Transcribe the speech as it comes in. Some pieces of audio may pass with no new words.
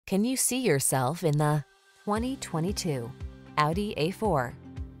Can you see yourself in the 2022 Audi A4?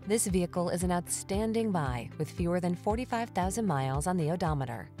 This vehicle is an outstanding buy with fewer than 45,000 miles on the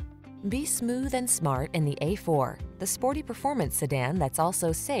odometer. Be smooth and smart in the A4, the sporty performance sedan that's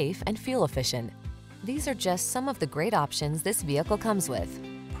also safe and fuel efficient. These are just some of the great options this vehicle comes with: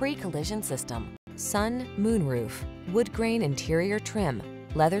 pre-collision system, sun, moonroof, wood grain interior trim,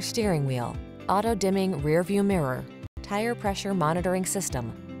 leather steering wheel, auto-dimming rear-view mirror, tire pressure monitoring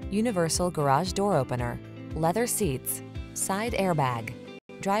system, universal garage door opener, leather seats, side airbag,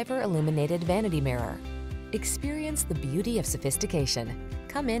 driver illuminated vanity mirror. Experience the beauty of sophistication.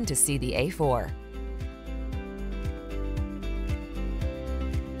 Come in to see the A4.